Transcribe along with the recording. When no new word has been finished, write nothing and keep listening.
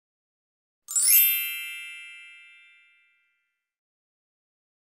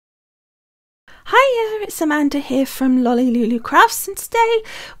Hiya, it's Amanda here from Lolli Lulu Crafts, and today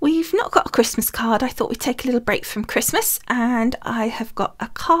we've not got a Christmas card. I thought we'd take a little break from Christmas, and I have got a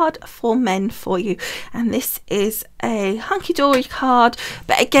card for men for you, and this is a Hunkydory card,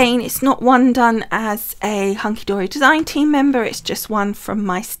 but again it's not one done as a Hunkydory design team member, it's just one from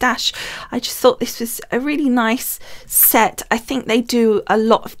my stash. I just thought this was a really nice set. I think they do a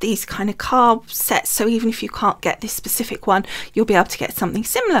lot of these kind of card sets, so even if you can't get this specific one, you'll be able to get something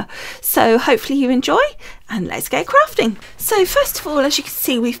similar. So hopefully you enjoy, and let's get crafting. So first of all, as you can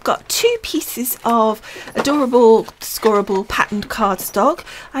see, we've got two pieces of adorable scoreable patterned cardstock.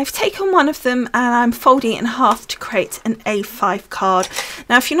 I've taken one of them and I'm folding it in half to create an A5 card.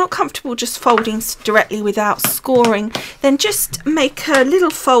 Now if you're not comfortable just folding directly without scoring, then just make a little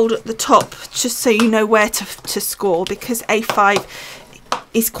fold at the top just so you know where to score, because A5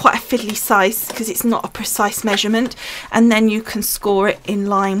 is quite a fiddly size because it's not a precise measurement, and then you can score it in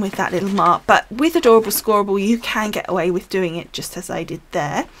line with that little mark. But with Adorable Scoreable you can get away with doing it just as I did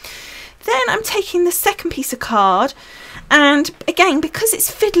there. Then I'm taking the second piece of card, and again, because it's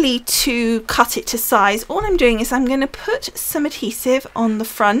fiddly to cut it to size, all I'm doing is I'm going to put some adhesive on the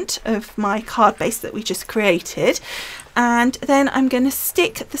front of my card base that we just created, and then I'm going to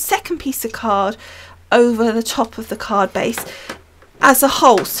stick the second piece of card over the top of the card base as a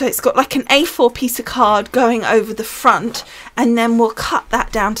whole, so it's got like an A4 piece of card going over the front, and then we'll cut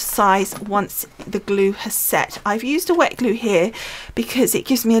that down to size once the glue has set. I've used a wet glue here because it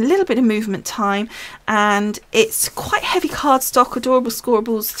gives me a little bit of movement time, and it's quite heavy cardstock. Adorable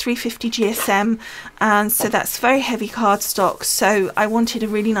Scoreable's 350 GSM, and so that's very heavy cardstock, so I wanted a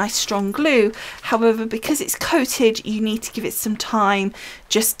really nice strong glue. However, because it's coated, you need to give it some time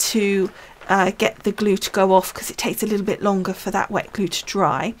just to get the glue to go off, because it takes a little bit longer for that wet glue to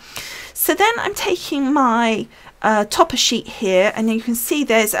dry. So then I'm taking my topper sheet here, and you can see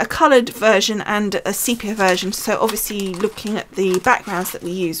there's a coloured version and a sepia version, so obviously looking at the backgrounds that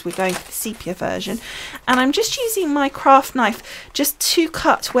we use, we're going for the sepia version, and I'm just using my craft knife just to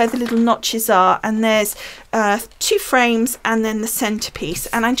cut where the little notches are, and there's two frames and then the centerpiece,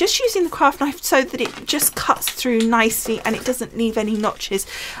 and I'm just using the craft knife so that it just cuts through nicely and it doesn't leave any notches.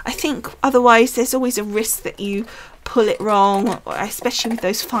 I think otherwise there's always a risk that you pull it wrong, especially with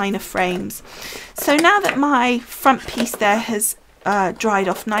those finer frames. So now that my front piece there has dried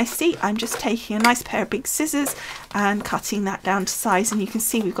off nicely, I'm just taking a nice pair of big scissors and cutting that down to size, and you can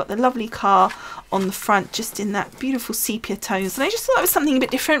see we've got the lovely car on the front just in that beautiful sepia tones, and I just thought that was something a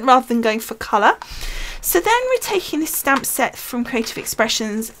bit different rather than going for colour. So then we're taking this stamp set from Creative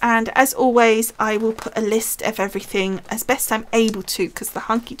Expressions, and as always I will put a list of everything as best I'm able to, because the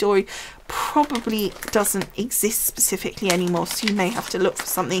Hunkydory probably doesn't exist specifically anymore, so you may have to look for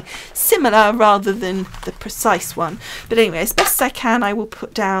something similar rather than the precise one. But anyway, as best as I can, I will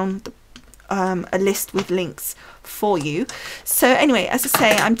put down a list with links for you. So anyway, as I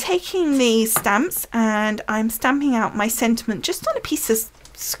say, I'm taking these stamps and I'm stamping out my sentiment just on a piece of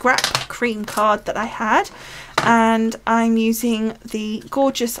scrap cream card that I had, and I'm using the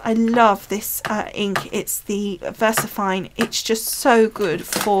gorgeous, I love this ink, it's the VersaFine. It's just so good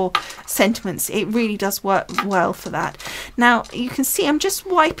for sentiments, it really does work well for that. Now you can see I'm just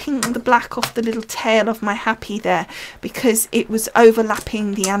wiping the black off the little tail of my happy there, because it was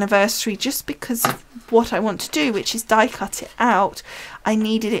overlapping the anniversary, just because of what I want to do, which is die cut it out. I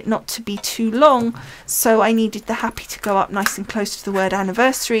needed it not to be too long, so I needed the happy to go up nice and close to the word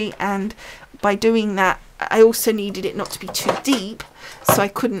anniversary, and by doing that I also needed it not to be too deep, so I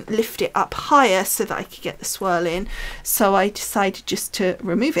couldn't lift it up higher so that I could get the swirl in. So I decided just to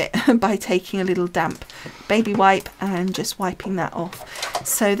remove it by taking a little damp baby wipe and just wiping that off.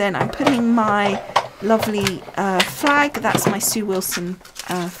 So then I'm putting my lovely flag, that's my Sue Wilson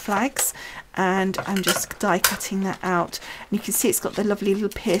flags, and I'm just die cutting that out, and you can see it's got the lovely little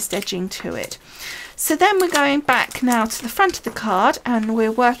pierced edging to it. So then we're going back now to the front of the card, and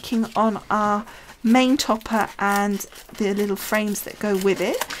we're working on our main topper and the little frames that go with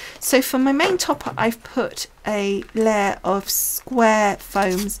it. So for my main topper I've put a layer of square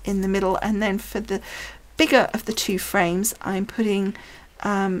foams in the middle, and then for the bigger of the two frames I'm putting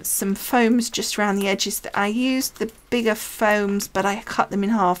some foams just around the edges. That I used the bigger foams, but I cut them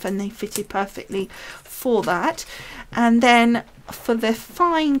in half and they fitted perfectly for that. And then for the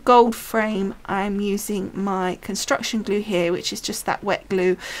fine gold frame I'm using my construction glue here, which is just that wet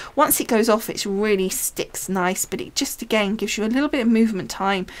glue. Once it goes off it really sticks nice, but it just again gives you a little bit of movement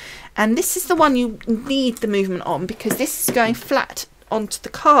time, and this is the one you need the movement on because this is going flat onto the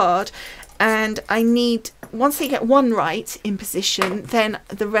card, and I need once they get one right in position, then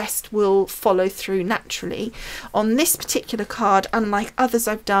the rest will follow through naturally. On this particular card, unlike others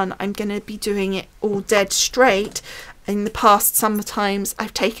I've done, I'm going to be doing it all dead straight. In the past, sometimes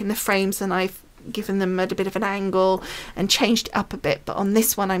I've taken the frames and I've given them a bit of an angle and changed it up a bit, but on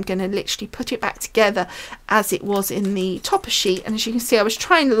this one I'm going to literally put it back together as it was in the topper sheet. And as you can see, I was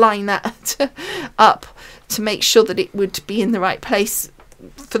trying to line that up to make sure that it would be in the right place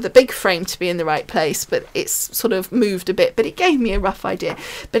for the big frame to be in the right place, but it's sort of moved a bit, but it gave me a rough idea.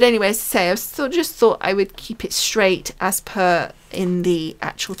 But anyway, as I say, I just thought I would keep it straight as per in the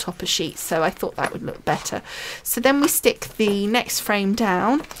actual topper sheet, so I thought that would look better. So then we stick the next frame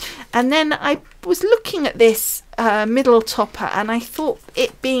down, and then I was looking at this middle topper, and I thought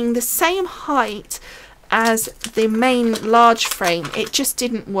it being the same height as the main large frame, it just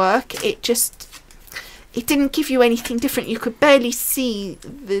didn't work. It didn't give you anything different. You could barely see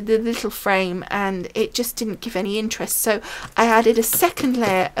the little frame, and it just didn't give any interest. So I added a second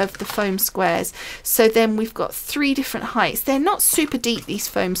layer of the foam squares. So then we've got 3 different heights. They're not super deep, these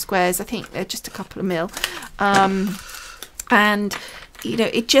foam squares. I think they're just a couple of mil. And, you know,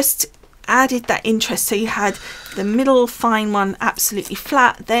 it just added that interest. So you had the middle fine one absolutely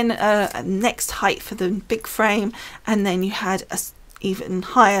flat, then a next height for the big frame, and then you had a even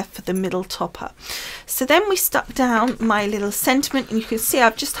higher for the middle topper. So then we stuck down my little sentiment, and you can see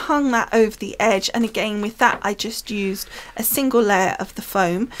I've just hung that over the edge, and again with that I just used a single layer of the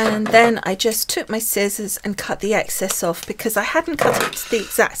foam, and then I just took my scissors and cut the excess off because I hadn't cut it to the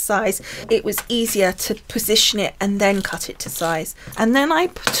exact size. It was easier to position it and then cut it to size. And then I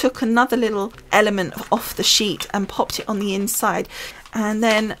took another little element off the sheet and popped it on the inside, and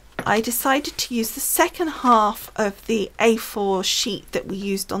then I decided to use the second half of the A4 sheet that we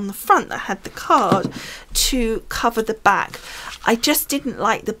used on the front that had the card to cover the back. I just didn't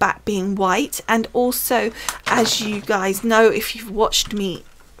like the back being white, and also, as you guys know if you've watched me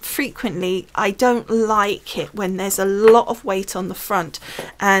frequently, I don't like it when there's a lot of weight on the front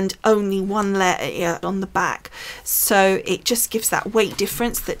and only one layer on the back. So it just gives that weight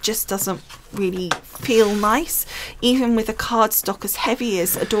difference that just doesn't really feel nice. Even with a cardstock as heavy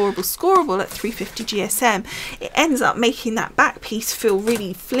as Adorable Scoreable at 350 GSM, it ends up making that back piece feel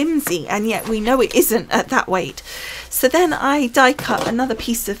really flimsy, and yet we know it isn't at that weight. So then I die cut another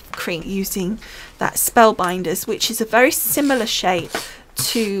piece of cream using that Spellbinders, which is a very similar shape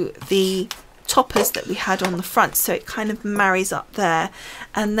to the toppers that we had on the front, so it kind of marries up there.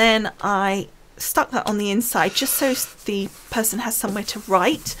 And then I stuck that on the inside just so the person has somewhere to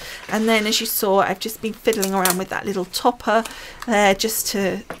write. And then, as you saw, I've just been fiddling around with that little topper there just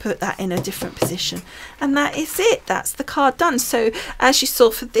to put that in a different position, and that is it. That's the card done. So as you saw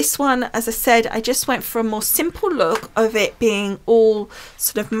for this one, as I said, I just went for a more simple look of it being all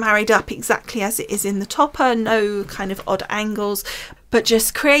sort of married up exactly as it is in the topper, no kind of odd angles, but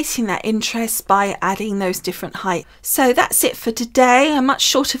just creating that interest by adding those different heights. So that's it for today. A much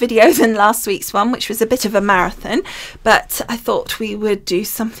shorter video than last week's one, which was a bit of a marathon, but I thought we would do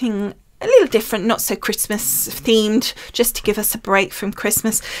something a little different, not so Christmas themed, just to give us a break from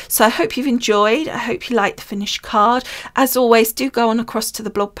Christmas. So I hope you've enjoyed. I hope you liked the finished card. As always, do go on across to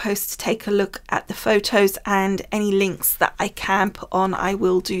the blog post to take a look at the photos, and any links that I can put on, I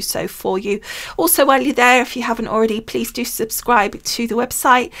will do so for you. Also, while you're there, if you haven't already, please do subscribe to the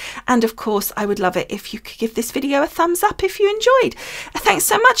website, and of course I would love it if you could give this video a thumbs up if you enjoyed. Thanks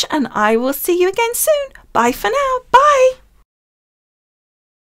so much, and I will see you again soon. Bye for now. Bye.